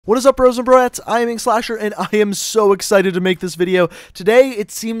What is up, bros and broettes? I am Inkslasher, and I am so excited to make this video. Today,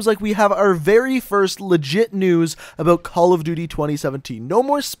 it seems like we have our very first legit news about Call of Duty 2017. No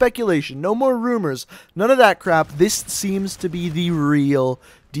more speculation, no more rumors, none of that crap. This seems to be the real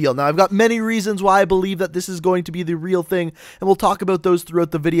deal. Now, I've got many reasons why I believe that this is going to be the real thing, and we'll talk about those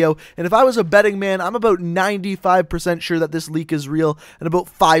throughout the video. And if I was a betting man, I'm about 95% sure that this leak is real, and about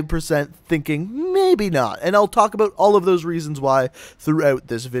 5% thinking maybe not. And I'll talk about all of those reasons why throughout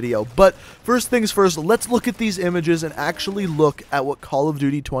this video. But first things first, let's look at these images and actually look at what Call of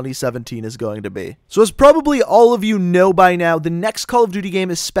Duty 2017 is going to be. So as probably all of you know by now, the next Call of Duty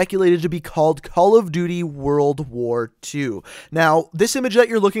game is speculated to be called Call of Duty World War II. Now, this image that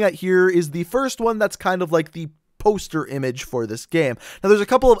you're looking at here is the first one that's kind of like the poster image for this game. Now, there's a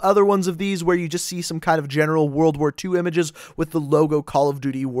couple of other ones of these where you just see some kind of general World War II images with the logo Call of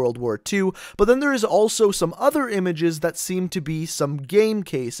Duty World War II, but then there is also some other images that seem to be some game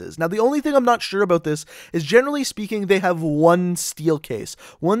cases. Now, the only thing I'm not sure about this is, generally speaking, they have one steel case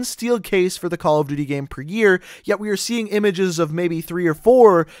for the Call of Duty game per year, yet we are seeing images of maybe 3 or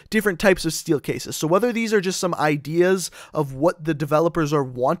 4 different types of steel cases. So whether these are just some ideas of what the developers are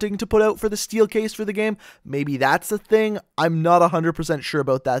wanting to put out for the steel case for the game, maybe that's the thing. I'm not 100% sure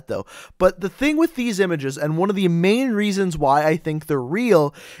about that though. But the thing with these images, and one of the main reasons why I think they're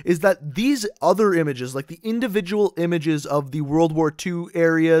real, is that these other images, like the individual images of the World War II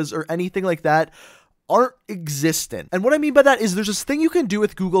areas or anything like that, aren't existent. And what I mean by that is there's this thing you can do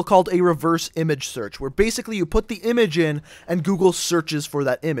with Google called a reverse image search, where basically you put the image in and Google searches for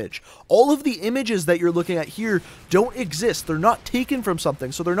that image. All of the images that you're looking at here don't exist. They're not taken from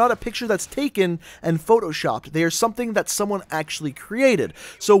something. So they're not a picture that's taken and photoshopped. They are something that someone actually created.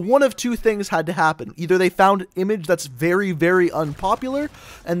 So one of two things had to happen. Either they found an image that's very, very unpopular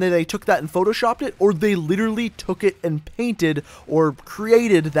and then they took that and photoshopped it, or they literally took it and painted or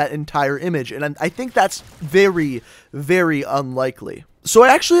created that entire image. And I think that's very, very unlikely. So I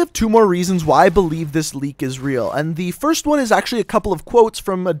actually have 2 more reasons why I believe this leak is real, and the first one is actually a couple of quotes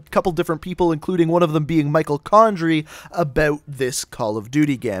from a couple different people, including one of them being Michael Condrey, about this Call of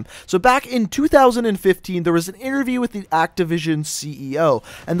Duty game. So back in 2015, there was an interview with the Activision CEO,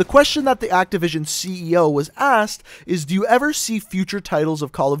 and the question that the Activision CEO was asked is, do you ever see future titles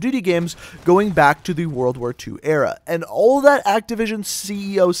of Call of Duty games going back to the World War II era? And all that Activision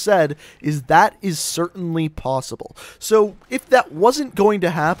CEO said is that is certainly possible. So if that wasn't going to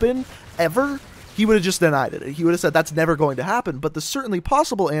happen ever, he would have just denied it. He would have said that's never going to happen, but the certainly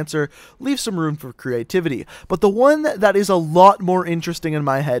possible answer leaves some room for creativity. But the one that is a lot more interesting in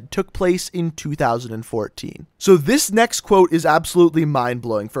my head took place in 2014. So this next quote is absolutely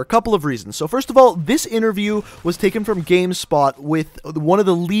mind-blowing for a couple of reasons. So first of all, this interview was taken from GameSpot with one of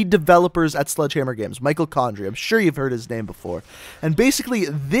the lead developers at Sledgehammer Games, Michael Condrey. I'm sure you've heard his name before. And basically,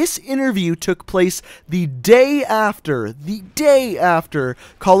 this interview took place the day after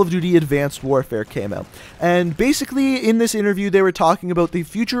Call of Duty Advanced Warfare came out. And basically, in this interview, they were talking about the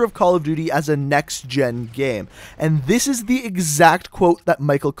future of Call of Duty as a next-gen game. And this is the exact quote that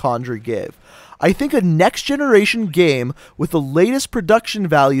Michael Condrey gave. I think a next-generation game with the latest production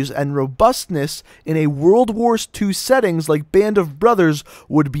values and robustness in a World War II settings like Band of Brothers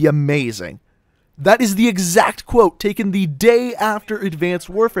would be amazing. That is the exact quote taken the day after Advanced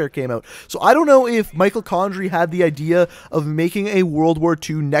Warfare came out. So I don't know if Michael Condrey had the idea of making a World War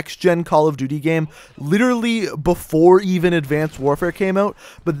II next-gen Call of Duty game literally before even Advanced Warfare came out,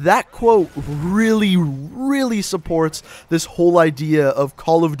 but that quote really, really supports this whole idea of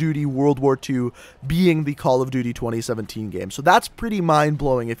Call of Duty World War II being the Call of Duty 2017 game. So that's pretty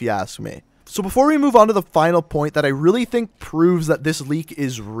mind-blowing if you ask me. So before we move on to the final point that I really think proves that this leak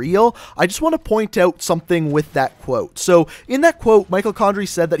is real, I just want to point out something with that quote. So in that quote, Michael Condrey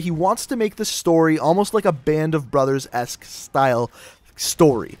said that he wants to make the story almost like a Band of Brothers-esque style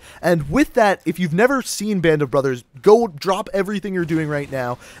story. And with that, if you've never seen Band of Brothers, go drop everything you're doing right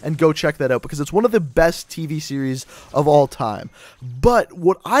now and go check that out, because it's one of the best TV series of all time. But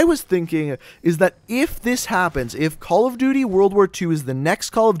what I was thinking is that if this happens, if Call of Duty World War II is the next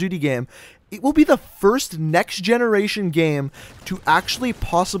Call of Duty game, it will be the first next-generation game to actually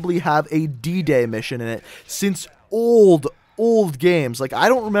possibly have a D-Day mission in it since old games. Like, I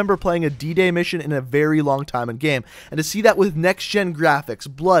don't remember playing a D-Day mission in a very long time in game. And to see that with next-gen graphics,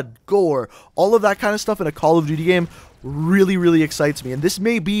 blood, gore, all of that kind of stuff in a Call of Duty game really, really excites me. And this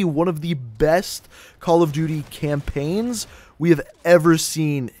may be one of the best Call of Duty campaigns we have ever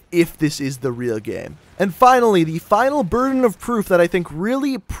seen if this is the real game. And finally, the final burden of proof that I think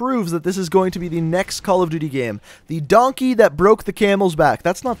really proves that this is going to be the next Call of Duty game. The donkey that broke the camel's back.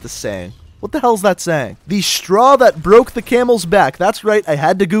 That's not the saying. What the hell's that saying? The straw that broke the camel's back, that's right, I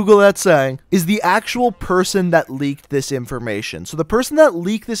had to Google that saying, is the actual person that leaked this information. So the person that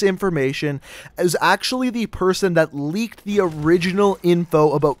leaked this information is actually the person that leaked the original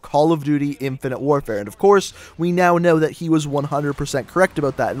info about Call of Duty Infinite Warfare. And of course, we now know that he was 100% correct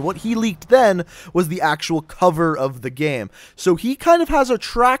about that. And what he leaked then was the actual cover of the game. So he kind of has a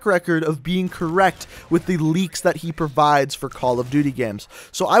track record of being correct with the leaks that he provides for Call of Duty games.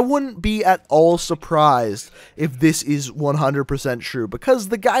 So I wouldn't be at all surprised if this is 100% true, because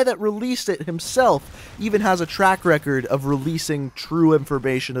the guy that released it himself even has a track record of releasing true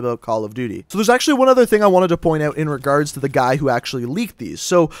information about Call of Duty. So there's actually one other thing I wanted to point out in regards to the guy who actually leaked these.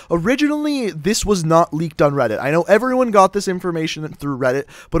 So originally this was not leaked on Reddit. I know everyone got this information through Reddit,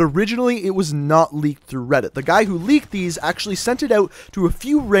 but originally it was not leaked through Reddit. The guy who leaked these actually sent it out to a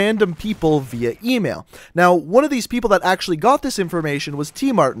few random people via email. Now, one of these people that actually got this information was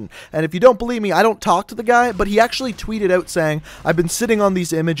T Martin, and if you don't believe me, I don't talk to the guy, but he actually tweeted out saying, I've been sitting on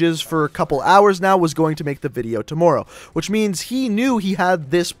these images for a couple hours now, was going to make the video tomorrow, which means he knew he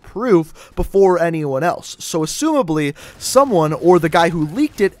had this proof before anyone else. So assumably, someone or the guy who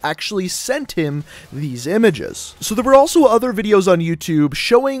leaked it actually sent him these images. So there were also other videos on YouTube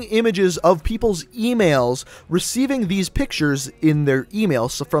showing images of people's emails receiving these pictures in their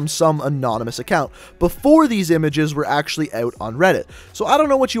emails from some anonymous account before these images were actually out on Reddit. So I don't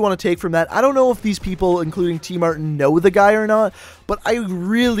know what you want to take from that. I don't know if these people, including T Martin, know the guy or not, but I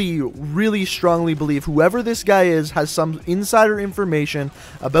really strongly believe whoever this guy is has some insider information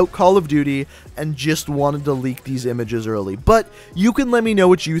about Call of Duty and just wanted to leak these images early. But you can let me know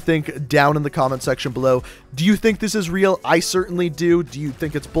what you think down in the comment section below. Do you think this is real? I certainly do. Do you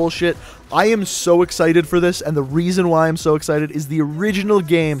think it's bullshit? I am so excited for this, and the reason why I'm so excited is the original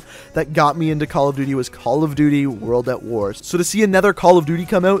game that got me into Call of Duty was Call of Duty World at War. So to see another Call of Duty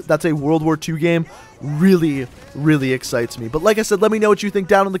come out that's a World War II game really excites me. But like I said, let me know what you think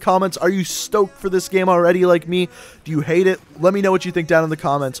down in the comments. Are you stoked for this game already like me? Do you hate it? Let me know what you think down in the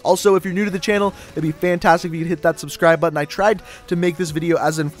comments. Also, if you're new to the channel, it'd be fantastic if you could hit that subscribe button. I tried to make this video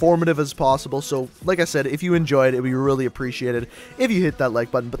as informative as possible, so like I said, if you enjoyed, it'd be really appreciated if you hit that like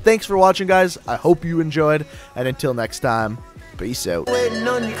button. But thanks for watching, guys. I hope you enjoyed, and until next time, peace out.